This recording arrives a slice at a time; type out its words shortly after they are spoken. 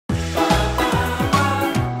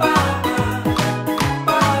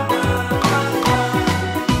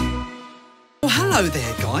Hello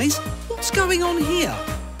there, guys. What's going on here?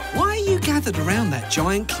 Why are you gathered around that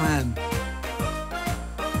giant clam?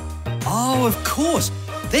 Oh, of course.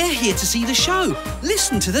 They're here to see the show.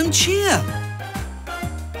 Listen to them cheer.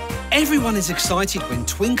 Everyone is excited when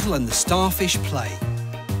Twinkle and the Starfish play.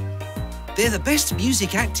 They're the best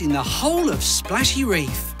music act in the whole of Splashy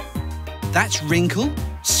Reef. That's Wrinkle,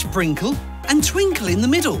 Sprinkle and Twinkle in the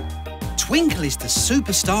middle. Twinkle is the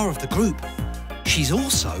superstar of the group. She's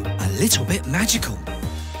also a little bit magical.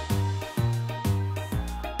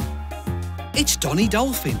 It's Donny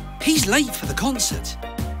Dolphin. He's late for the concert.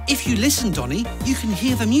 If you listen, Donny, you can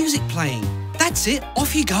hear the music playing. That's it,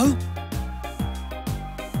 off you go.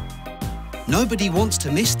 Nobody wants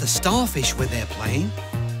to miss the Starfish when they're playing.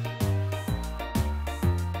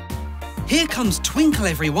 Here comes Twinkle,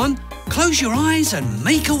 everyone. Close your eyes and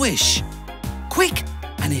make a wish. Quick,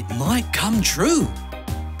 and it might come true.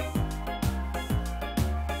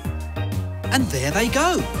 And there they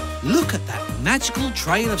go. Look at that magical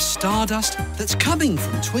trail of stardust that's coming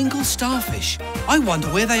from Twinkle's Starfish. I wonder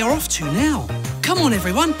where they are off to now. Come on,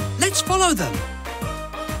 everyone, let's follow them.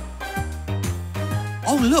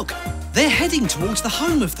 Oh, look, they're heading towards the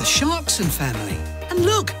home of the Sharkson family. And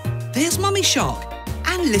look, there's Mummy Shark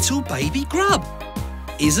and little baby Grub.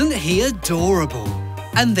 Isn't he adorable?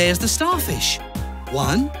 And there's the Starfish.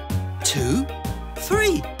 1, 2,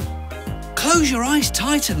 3. Close your eyes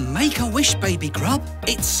tight and make a wish, baby Grub.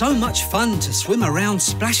 It's so much fun to swim around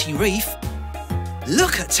Splashy Reef.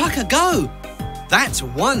 Look at Tucker go. That's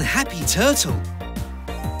one happy turtle.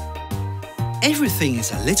 Everything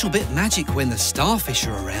is a little bit magic when the Starfish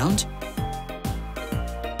are around.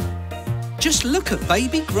 Just look at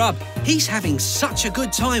baby Grub. He's having such a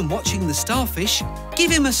good time watching the Starfish. Give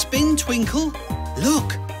him a spin, Twinkle.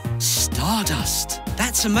 Look, stardust.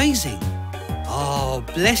 That's amazing. Oh,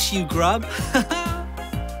 bless you, Grub.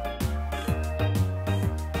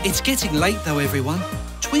 It's getting late though, everyone.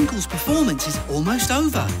 Twinkle's performance is almost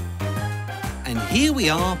over. And here we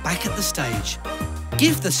are back at the stage.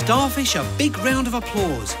 Give the Starfish a big round of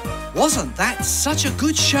applause. Wasn't that such a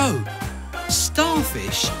good show?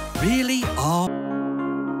 Starfish really are...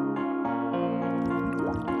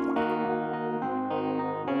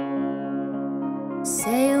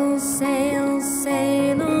 Sail, sail,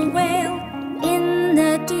 sail away in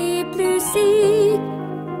the deep blue sea.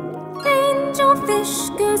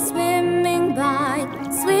 Angelfish go swimming by,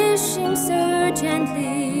 swishing so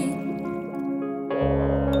gently.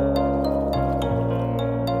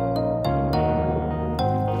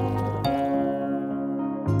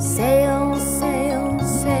 Sail, sail,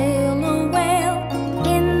 sail away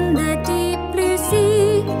in the deep blue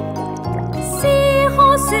sea.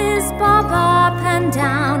 Seahorses bob up and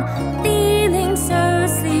down, feeling so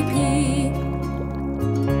sleepy.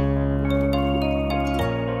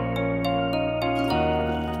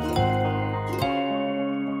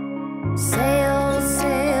 Sail,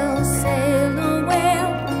 sail, sail away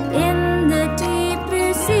in the deep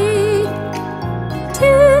blue sea.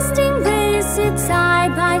 Two stingrays sit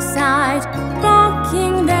side by side,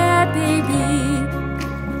 rocking their baby.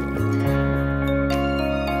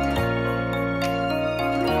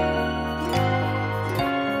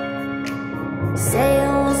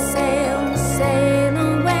 Sail, sail, sail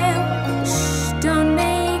away. Shh, don't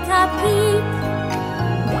make a peep.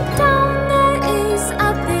 Down there is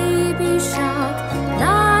a baby shark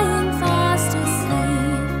lying fast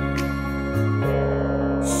asleep.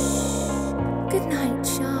 Shh, good night,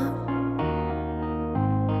 shark.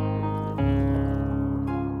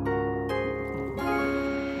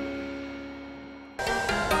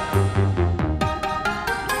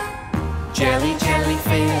 Jelly,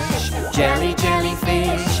 jellyfish, jelly,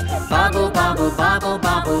 jellyfish, bubble, bubble, bubble,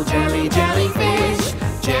 bubble, jelly, jellyfish,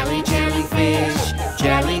 jelly, jellyfish,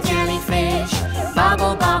 jelly, jellyfish,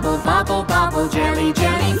 bubble, bubble, bubble, bubble, jelly,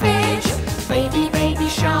 jellyfish, baby, baby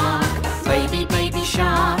shark, baby, baby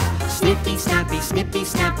shark, snippy, snappy, snippy,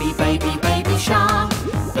 snappy, baby, baby shark,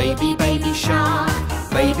 baby, baby shark,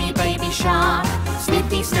 baby, baby shark,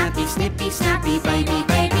 snippy, snappy, snippy, snappy, baby,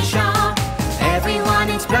 baby shark. Everyone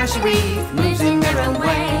in Splashy Reef moves in their own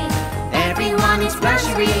way. Everyone in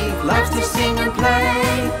Splashy Reef loves to sing and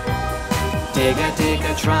play. Dig a, dig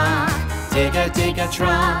a truck, dig a, dig a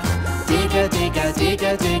truck, dig a, dig a, dig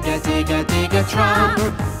a, dig a, dig a, dig a truck,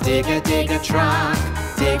 dig a, dig a truck,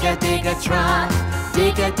 dig a, dig a truck,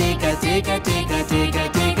 dig a, dig a, dig a, dig a, dig a,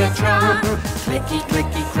 dig a truck. Clicky,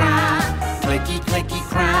 clicky, crab, clicky, clicky,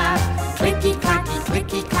 crab, clicky, clacky,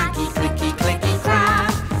 clicky, clacky, clicky, clicky,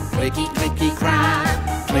 crab. Clicky, clicky, crab,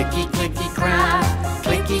 clicky, clicky, crab,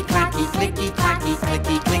 clicky, clacky, clicky, clacky,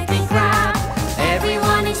 clicky, clicky, crab.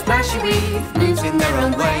 Everyone in Splashy Reef moves in their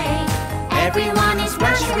own way. Everyone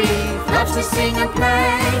loves to sing and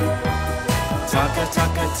play. Tucker,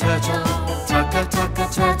 tucker, turtle, tucker, tucker,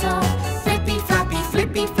 turtle. Flippy, flappy,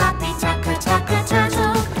 tucker, tucker,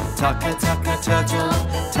 turtle. Tucker, tucker, turtle,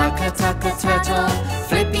 tucker, tucker, turtle.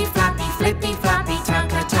 Flippy, flappy,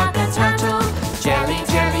 tucker, tucker, turtle. Jelly,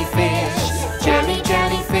 jellyfish, jelly,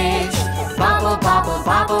 jellyfish. Bubble, bubble,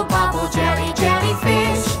 bubble, bubble, jelly,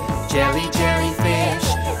 jellyfish. Jelly, jellyfish,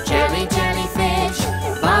 jelly, jellyfish.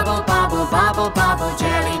 Bubble, bubble, bubble, bubble,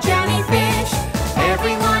 jelly, jellyfish.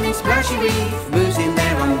 Everyone in Splashy Reef moves in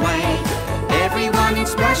their own way. Everyone in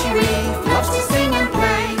Splashy Reef loves to sing and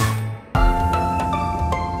play.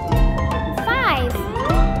 5.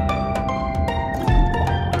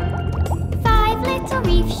 5 little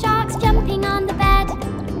reef sharks jumping on the bed.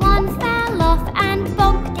 One fell off and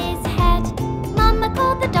bonked his head. Mama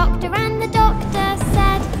called the doctor and the doctor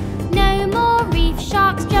said, no more reef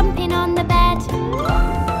sharks jumping on the bed.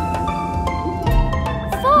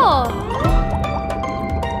 4.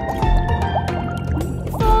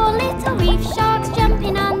 4 little reef sharks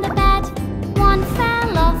jumping on the bed. One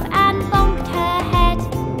fell off and bonked her head.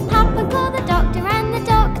 Papa called the doctor and the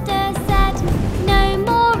doctor said, no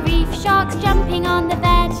more reef sharks jumping on the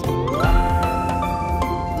bed.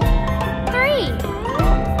 3.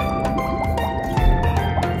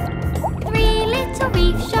 3 little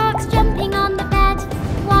reef sharks jumping on the bed.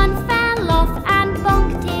 One fell off and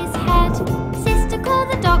bonked his head. Sister called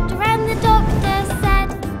the doctor and the doctor said,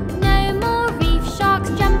 no more reef sharks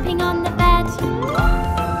jumping on the bed.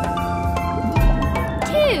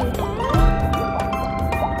 2.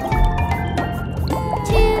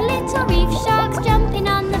 2 little reef sharks jumping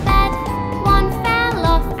on the bed. One fell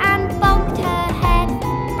off and bonked her head.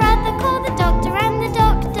 Brother called the doctor and the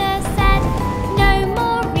doctor said, no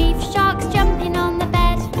more reef sharks jumping on the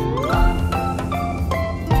bed.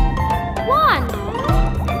 1.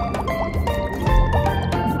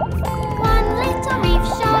 1 little reef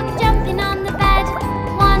shark jumping on the bed.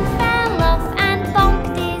 One fell off and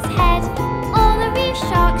bonked his head. All the reef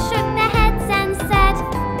sharks shook their heads and said,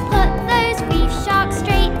 put those reef sharks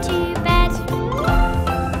straight to bed.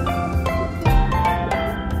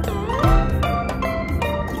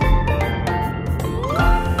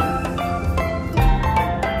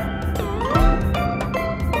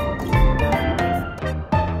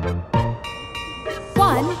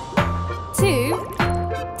 1, 2,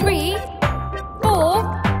 3, 4,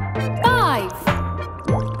 5.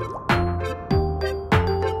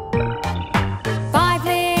 5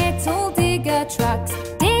 little digger trucks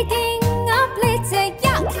digging up litter,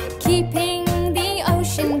 yuck, keeping the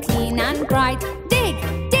ocean clean and bright. Dig,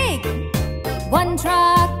 dig. 1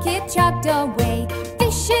 truck it chugged away,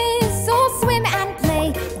 fishes all swim and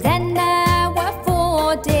play. Then there were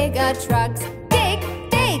 4 digger trucks. Dig,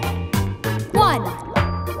 dig. 1,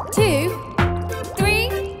 2, 3,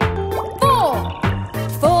 4.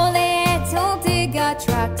 4 little digger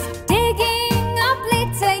trucks digging up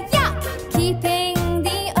litter, yuck, keeping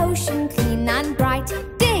the ocean clean and bright.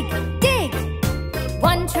 Dig, dig.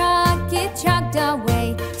 1 truck it chugged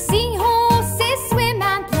away, seahorses swim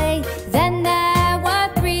and play. Then there were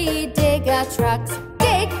 3 digger trucks.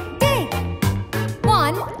 Dig, dig.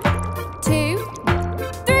 1, 2,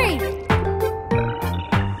 3.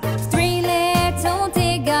 3 little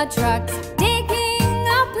digger trucks digging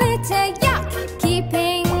up litter, yuck,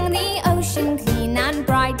 keeping the ocean clean and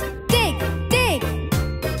bright. Dig, dig.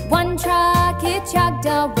 1 truck it chugged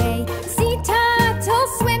away, sea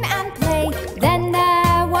turtles swim and play. Then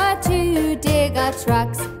there were 2 digger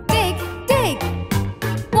trucks. Dig, dig.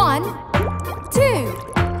 1, 2.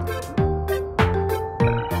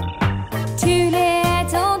 2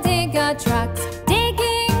 little digger trucks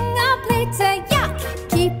digging up litter, yuck,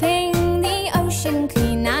 keeping the ocean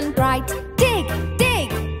clean and bright. Dig, dig.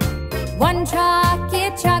 1 truck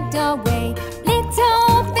it chugged away,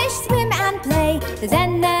 little fish swim and play.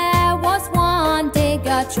 Then there was 1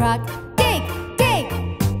 digger truck. Dig, dig.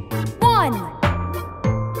 1.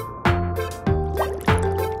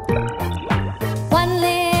 1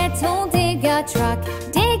 little digger truck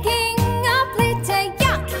digging up litter,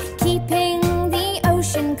 yuck, keeping the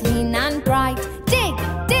ocean clean and bright. Dig,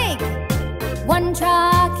 dig. 1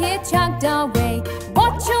 truck it chugged away,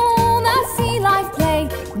 watch all the sea life play.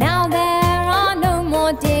 Now there are no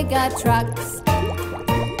more digger trucks.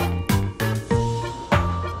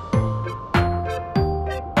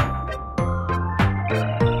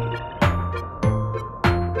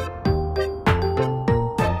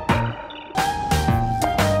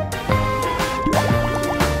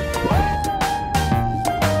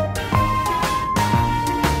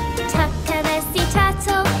 Tucker the sea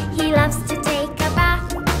turtle, he loves to take a bath,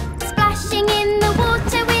 splashing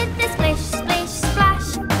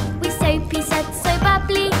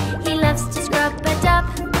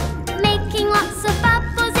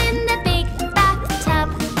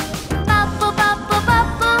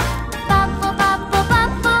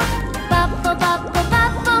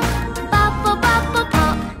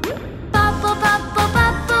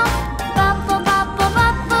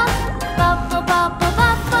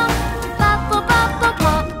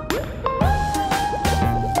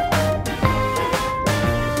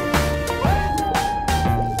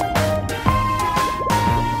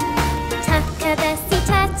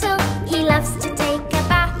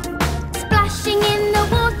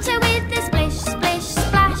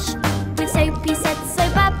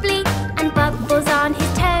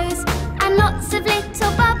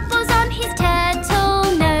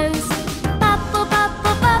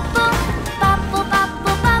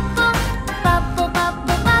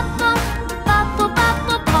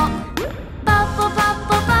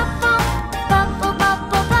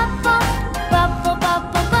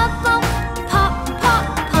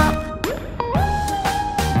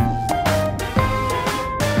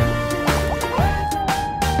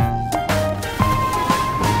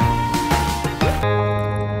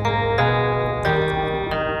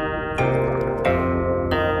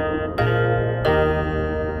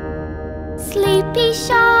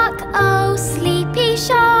shark, oh sleepy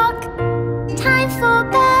shark, time for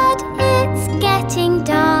bed, it's getting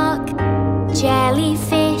dark.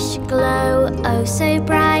 Jellyfish glow oh so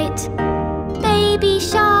bright, baby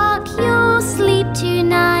shark, you'll sleep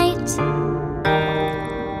tonight.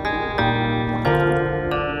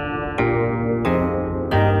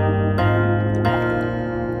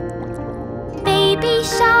 Baby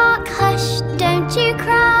shark, hush, don't you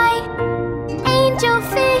cry,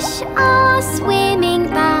 angelfish are swimming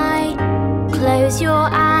by. Close your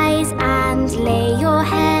eyes and lay your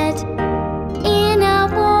head in a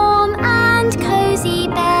warm and cozy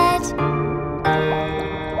bed.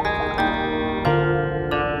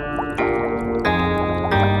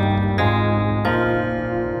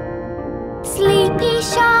 Sleepy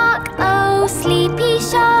shark, oh sleepy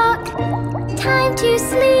shark, time to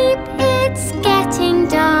sleep, it's getting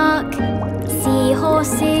dark.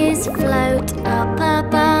 Seahorses float up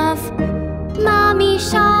above, Mommy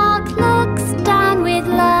shark looks down with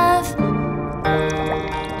love.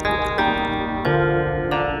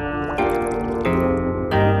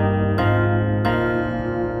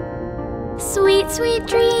 Sweet, sweet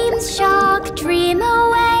dreams, shark, dream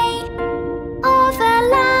away of a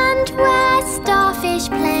land where starfish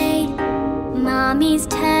play. Mommy's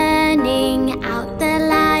turning out the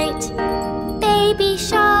light, baby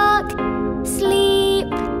shark, sleep,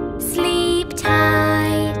 sleep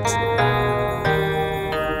tight.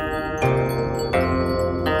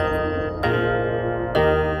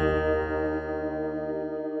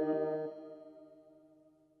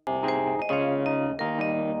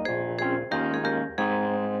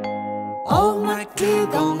 Old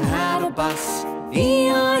MacDougall had a bus,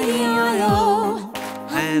 E-I-E-I-O.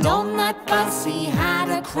 And on that bus he had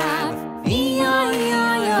a crab,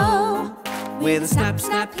 E-I-E-I-O. With a snap,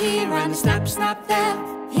 snap here and a snap, snap there,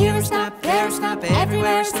 here a snap, there a snap,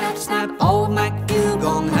 everywhere a snap, snap. Old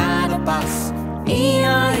MacDougall had a bus,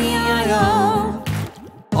 E-I-E-I-O.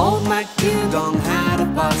 Old MacDougall had a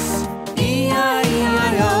bus,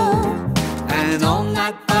 E-I-E-I-O. And on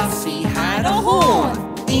that bus he had a horn,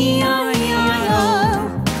 E-I-E-I-O.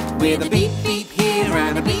 With a beep, beep here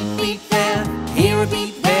and a beep, beep there, here a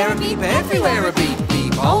beep, there a beep, everywhere a beep,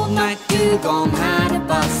 beep. Old MacDougall had a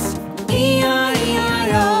bus,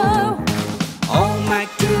 E-I-E-I-O. Old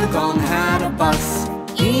MacDougall had a bus,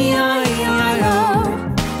 E-I-E-I-O.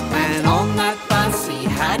 And on that bus he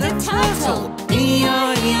had a turtle,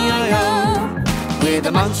 E-I-E-I-O. With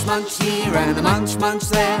a munch, munch here and a munch, munch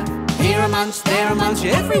there, here a munch, there a munch,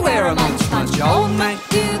 everywhere a munch, munch. Old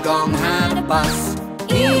MacDougall had a bus,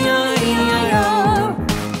 E-I-E-I-O.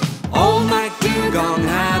 Old MacDougall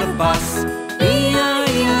had a bus,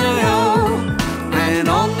 E-I-E-I-O. And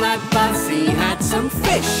on that bus he had some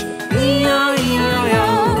fish,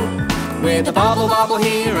 E-I-E-I-O. With a bubble, bubble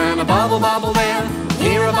here and a bubble, bubble there,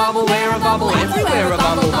 here a bubble, there a bubble, everywhere a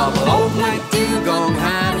bubble, bubble. Old MacDougall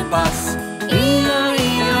had a bus,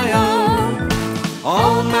 E-I-E-I-O.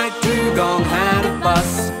 Old MacDougall had a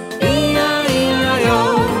bus,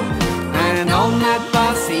 E-I-E-I-O. And on that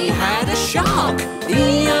bus he had a shark,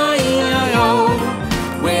 E-I-E-I-O.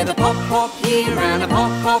 With a pop, pop here and a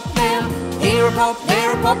pop, pop there, here a pop,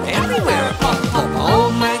 there a pop, everywhere a pop, pop.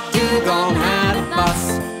 Old MacDougall had a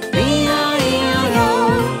bus, E-I-E-I-O.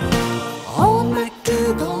 Old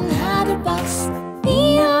MacDougall had a bus,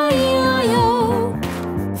 E-I-E-I-O.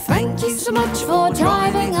 Thank you so much for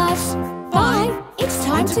driving us. Bye, it's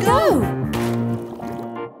time to go.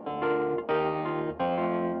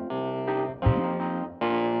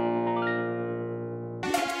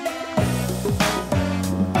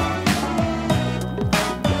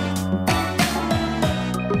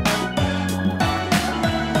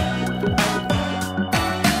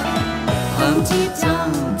 Humpty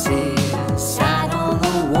Dumpty sat on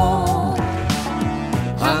the wall.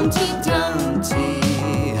 Humpty Dumpty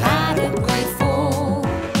had a great fall.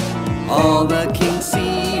 All the king's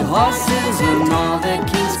seahorses and all the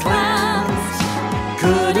king's clowns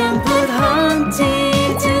couldn't put Humpty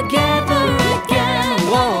together again.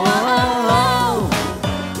 Whoa, whoa, whoa.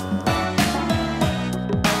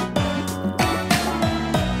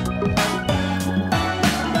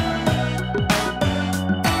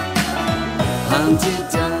 Humpty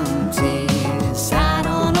Dumpty sat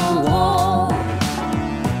on a wall.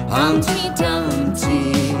 Humpty Dumpty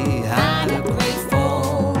had a great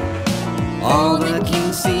fall. All the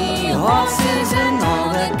king's seahorses and all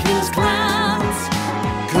the king's clowns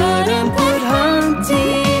couldn't put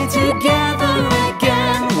Humpty together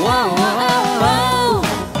again. Whoa, whoa, whoa.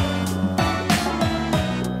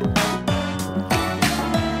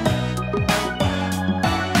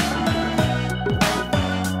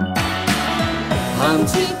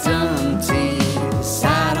 Humpty Dumpty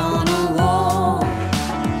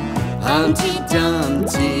Humpty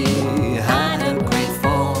Dumpty had a great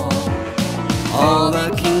fall. All the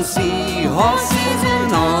king's seahorses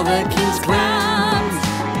and all the king's clams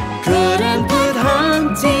couldn't put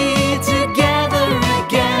Humpty together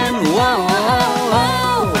again. Whoa, whoa, whoa.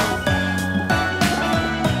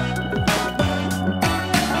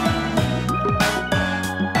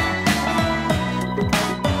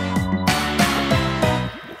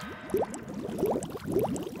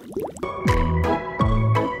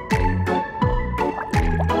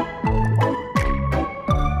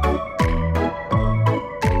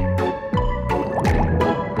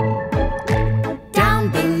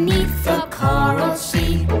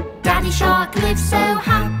 Shark lives so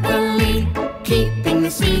happily, keeping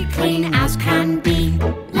the sea clean as can be.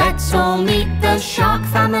 Let's all meet the shark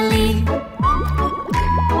family.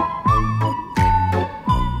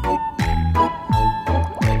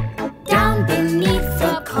 Down beneath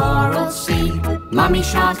the coral sea, Mummy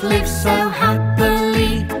Shark lives so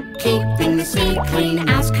happily, keeping the sea clean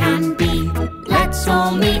as can be. Let's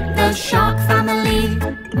all meet the shark family.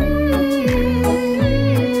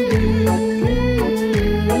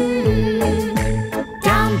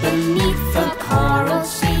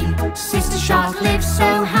 Shark lives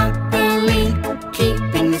so happily,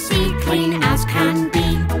 keeping the sea clean as can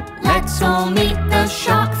be. Let's all meet the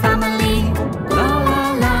shark family. La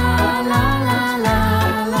la la la la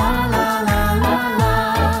la la la la la la.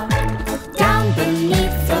 Down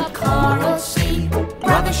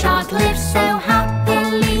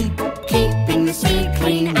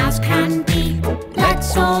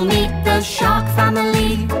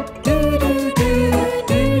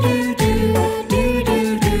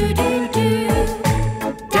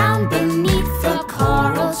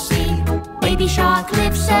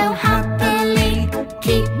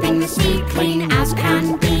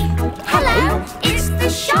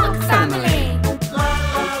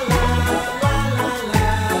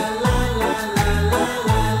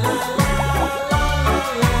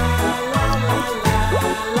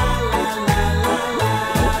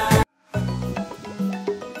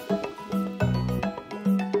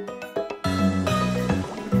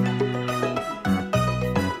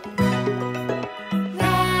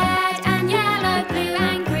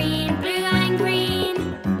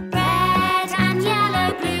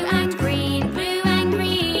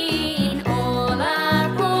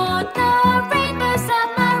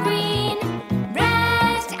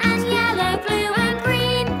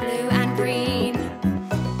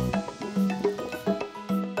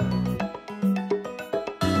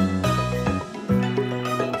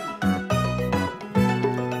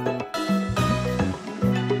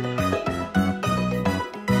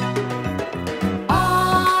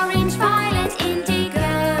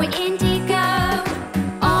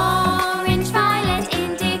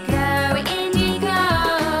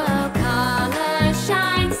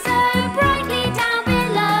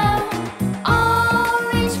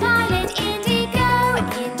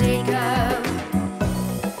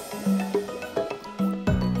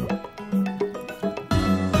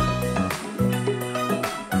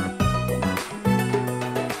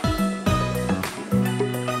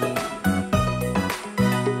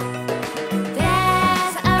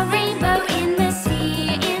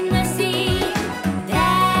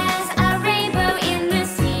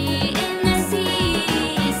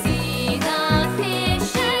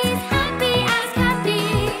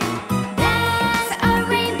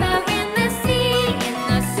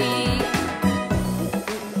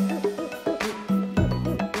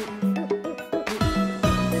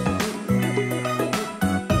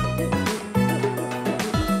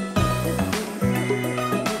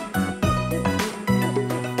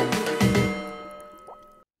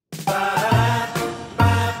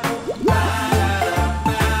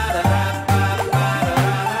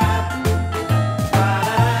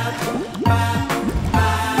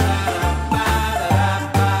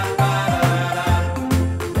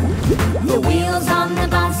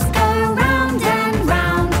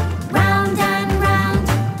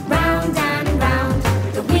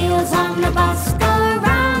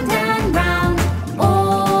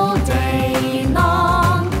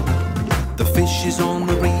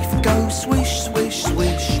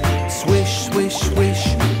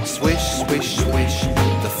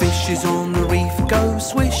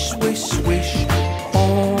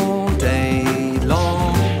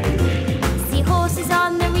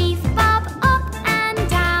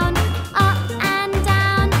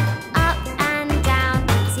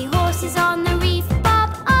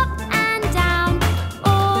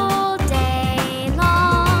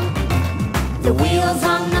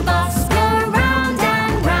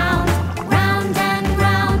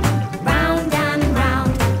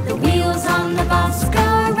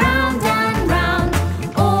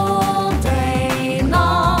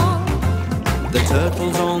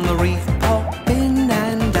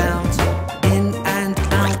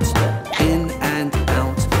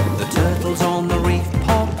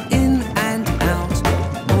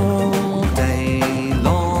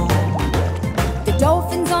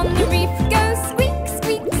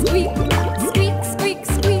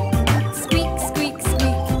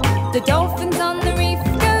The dolphins on the reef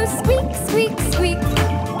go squeak, squeak, squeak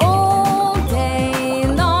all day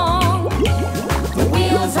long. The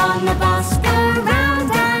wheels on the bus go round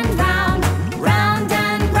and round, round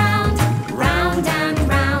and round, round and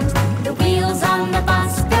round. The wheels on the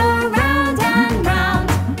bus go round and round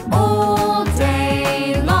all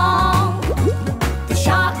day long. The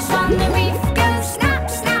sharks on the reef go snap,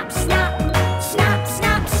 snap, snap, snap,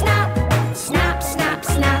 snap, snap, snap, snap,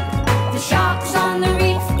 snap. The sharks on the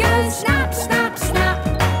reef go snap, snap,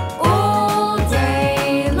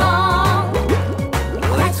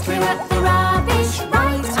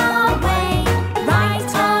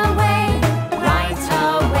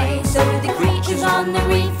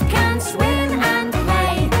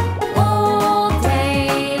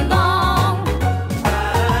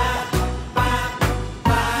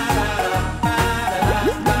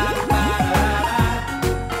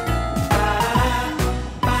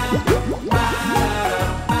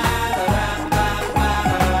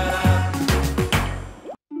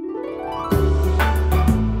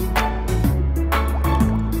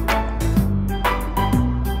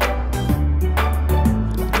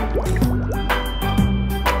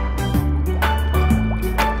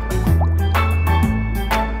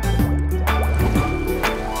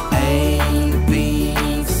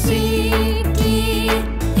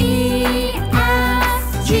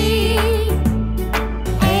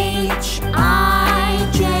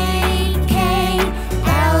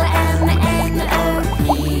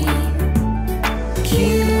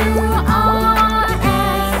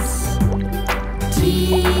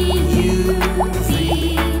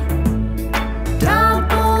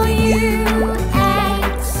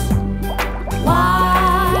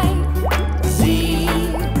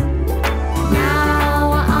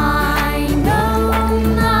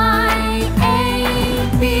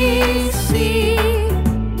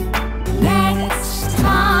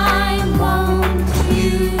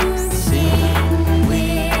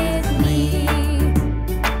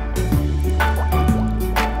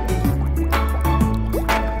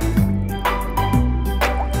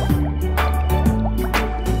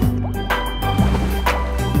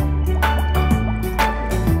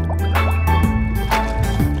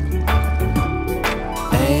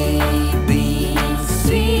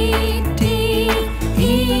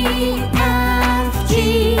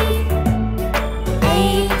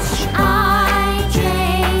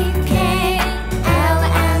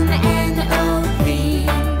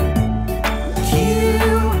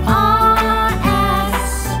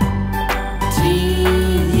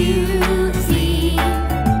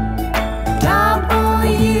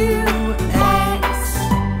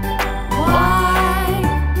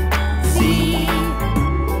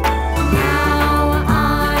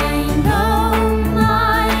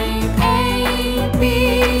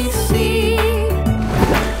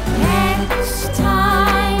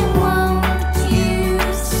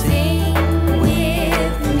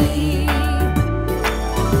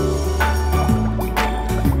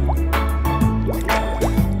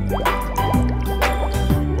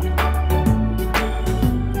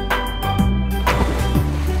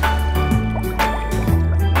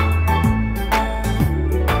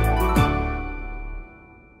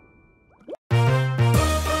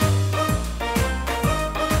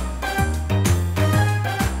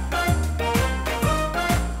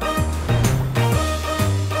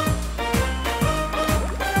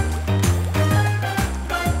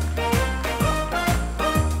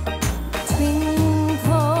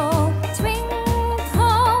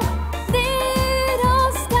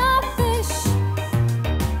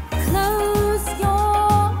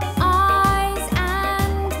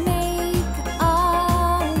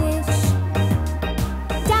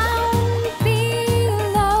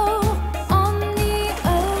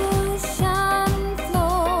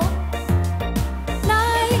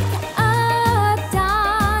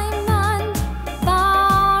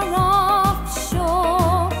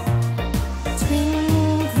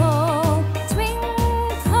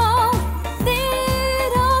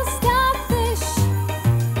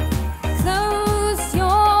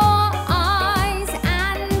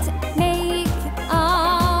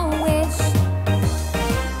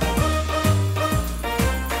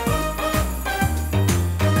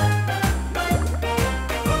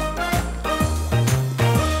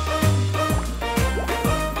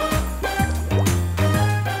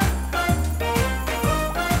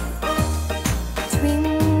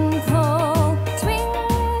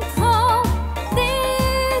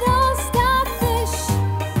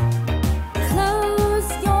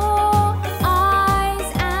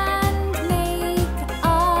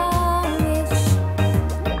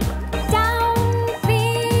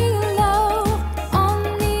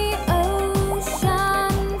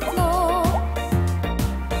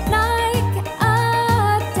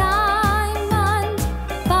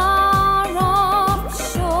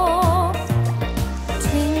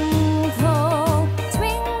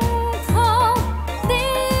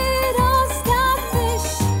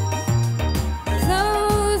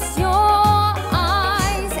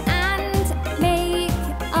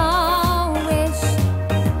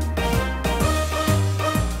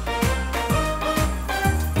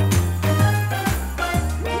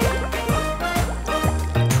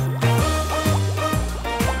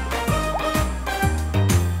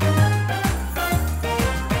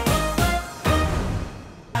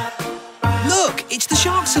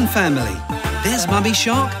 family. There's Mummy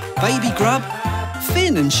Shark, Baby Grub,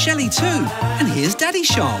 Finn and Shelley too. And here's Daddy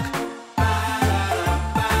Shark.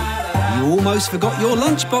 You almost forgot your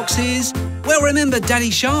lunch boxes. Well remembered,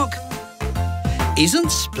 Daddy Shark.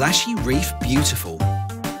 Isn't Splashy Reef beautiful?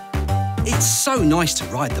 It's so nice to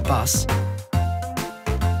ride the bus.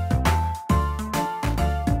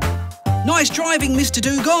 Nice driving, Mr.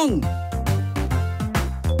 Dugong.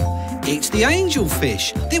 It's the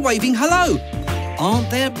angelfish. They're waving hello.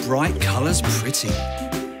 Aren't their bright colours pretty?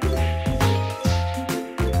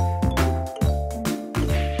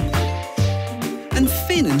 And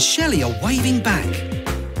Finn and Shelley are waving back.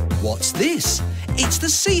 What's this? It's the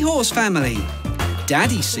seahorse family.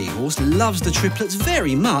 Daddy Seahorse loves the triplets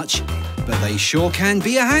very much, but they sure can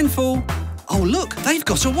be a handful. Oh look, they've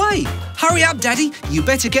got away. Hurry up, Daddy. You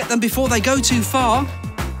better get them before they go too far.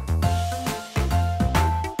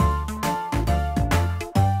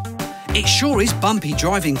 It sure is bumpy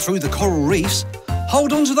driving through the coral reefs.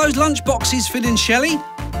 Hold on to those lunch boxes, Finn and Shelley.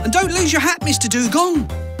 And don't lose your hat, Mr. Dugong.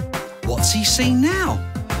 What's he seen now?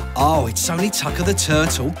 Oh, it's only Tucker the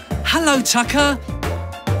turtle. Hello, Tucker.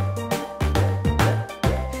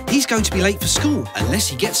 He's going to be late for school unless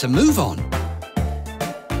he gets a move on.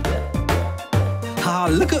 Ah,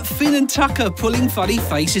 look at Finn and Tucker pulling funny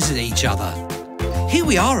faces at each other. Here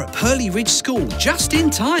we are at Pearly Ridge School, just in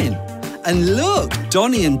time. And look,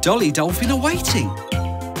 Donnie and Dolly Dolphin are waiting.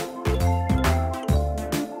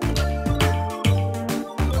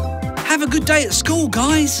 Have a good day at school,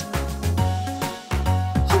 guys.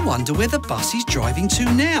 I wonder where the bus is driving to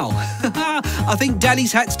now. I think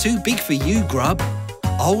Daddy's hat's too big for you, Grub.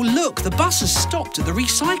 Oh look, the bus has stopped at the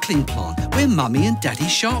recycling plant where Mummy and Daddy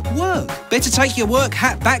Shark work. Better take your work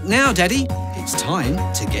hat back now, Daddy. It's time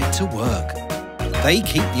to get to work. They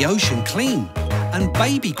keep the ocean clean, and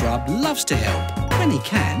Baby Grub loves to help when he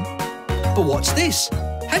can. But what's this?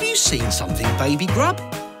 Have you seen something, Baby Grub?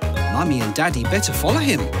 Mummy and Daddy better follow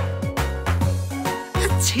him.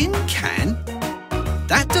 A tin can?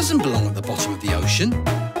 That doesn't belong at the bottom of the ocean.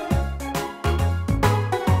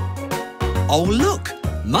 Oh look!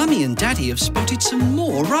 Mummy and Daddy have spotted some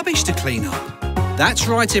more rubbish to clean up. That's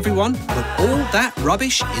right, everyone. Put all that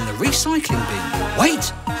rubbish in the recycling bin.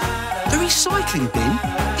 Wait! The recycling bin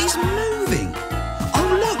is moving. Oh,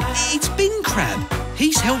 look, it's Bin Crab.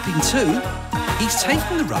 He's helping too. He's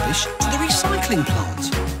taking the rubbish to the recycling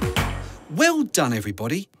plant. Well done,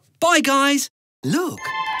 everybody. Bye, guys. Look,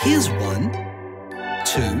 here's 1,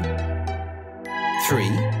 2, 3,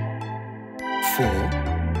 4,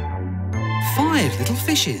 5 little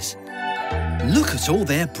fishes. Look at all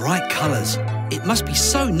their bright colours. It must be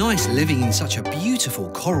so nice living in such a beautiful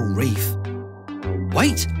coral reef.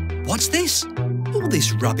 Wait, what's this? All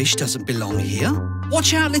this rubbish doesn't belong here.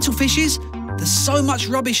 Watch out, little fishes. There's so much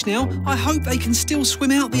rubbish now, I hope they can still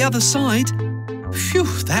swim out the other side. Phew,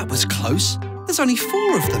 that was close. There's only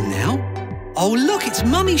 4 of them now. Oh, look, it's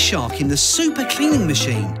Mummy Shark in the super cleaning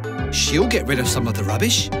machine. She'll get rid of some of the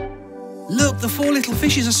rubbish. Look, the 4 little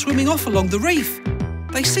fishes are swimming off along the reef.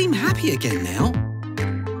 They seem happy again now.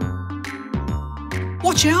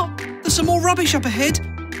 Watch out! There's some more rubbish up ahead.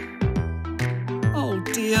 Oh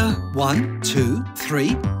dear. 1, 2,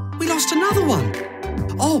 3. We lost another one.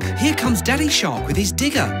 Oh, here comes Daddy Shark with his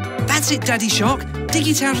digger. That's it, Daddy Shark. Dig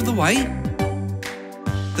it out of the way.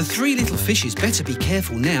 The 3 little fishes better be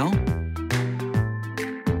careful now.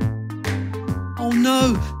 Oh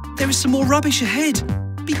no, there is some more rubbish ahead.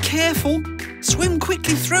 Be careful. Swim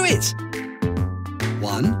quickly through it.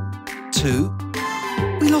 1, 2.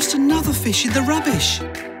 We lost another fish in the rubbish.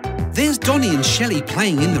 There's Donnie and Shelley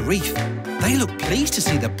playing in the reef. They look pleased to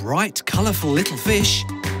see the bright, colourful little fish.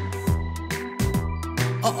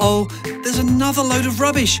 Uh-oh, there's another load of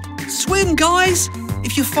rubbish. Swim, guys!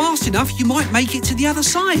 If you're fast enough, you might make it to the other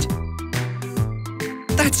side.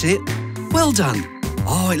 That's it. Well done.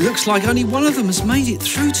 Oh, it looks like only one of them has made it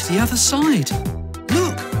through to the other side.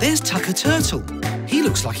 Look, there's Tucker Turtle. He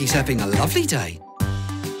looks like he's having a lovely day.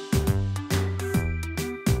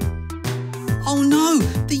 Oh no,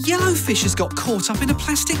 the yellowfish has got caught up in a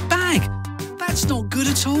plastic bag. That's not good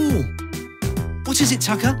at all. What is it,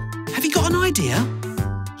 Tucker? Have you got an idea?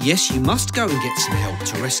 Yes, you must go and get some help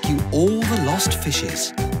to rescue all the lost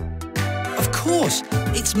fishes. Of course,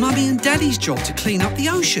 it's Mummy and Daddy's job to clean up the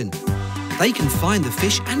ocean. They can find the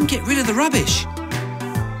fish and get rid of the rubbish.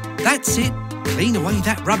 That's it. Clean away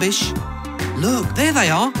that rubbish. Look, there they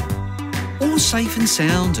are. All safe and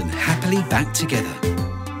sound and happily back together.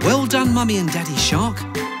 Well done, Mummy and Daddy Shark.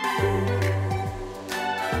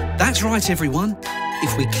 That's right, everyone.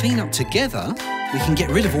 If we clean up together, we can get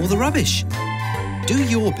rid of all the rubbish. Do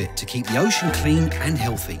your bit to keep the ocean clean and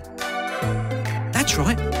healthy. That's That's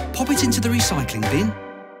right. Pop it into the recycling bin.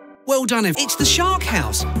 Well done, it's the shark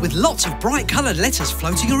house with lots of bright coloured letters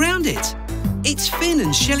floating around it. It's Finn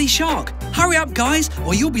and Shelley Shark. Hurry up, guys,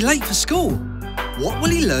 or you'll be late for school. What will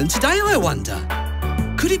he learn today, I wonder?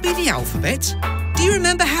 Could it be the alphabet? Do you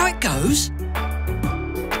remember how it goes?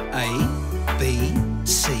 A, B,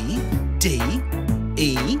 C, D,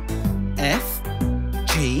 E, F,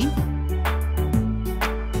 G,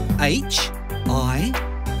 H, I,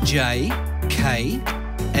 J, K,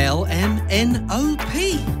 L, M, N, O,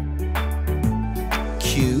 P,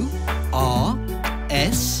 Q, R,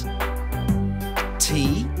 S,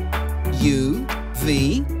 T, U,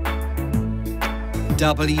 V,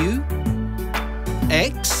 W,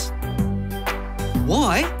 X,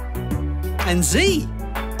 Y, and Z.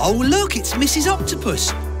 Oh look, it's Mrs.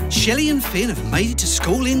 Octopus. Shelley and Finn have made it to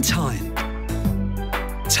school in time.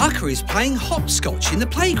 Tucker is playing hopscotch in the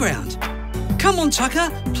playground. Come on,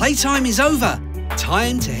 Tucker, playtime is over.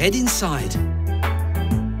 Time to head inside.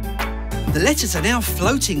 The letters are now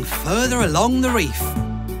floating further along the reef.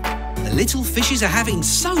 The little fishes are having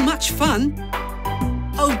so much fun.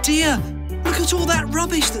 Oh dear, look at all that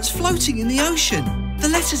rubbish that's floating in the ocean. The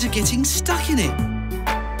letters are getting stuck in it.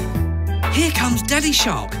 Here comes Daddy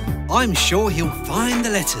Shark. I'm sure he'll find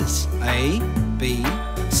the letters. A, B,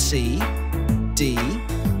 C, D,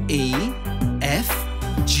 E, F,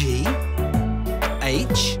 G,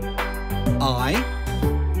 H, I,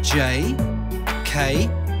 J, K,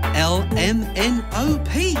 L, M, N, O,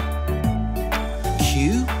 P,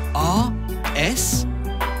 Q, R, S,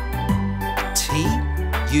 T,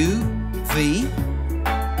 U, V,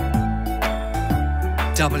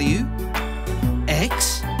 W,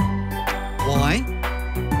 X, Y,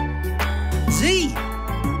 Z.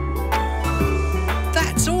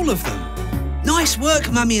 That's all of them. Nice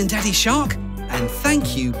work, Mummy and Daddy Shark. And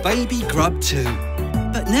thank you, Baby Grub too.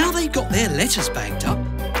 But now they've got their letters bagged up,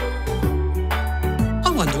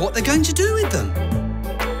 I wonder what they're going to do with them.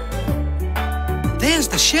 There's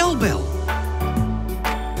the shell bell.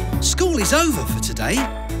 School is over for today.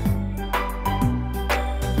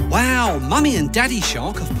 Wow, Mummy and Daddy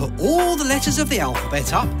Shark have put all the letters of the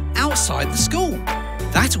alphabet up outside the school.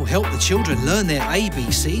 That'll help the children learn their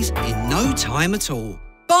ABCs in no time at all.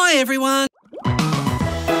 Bye, everyone.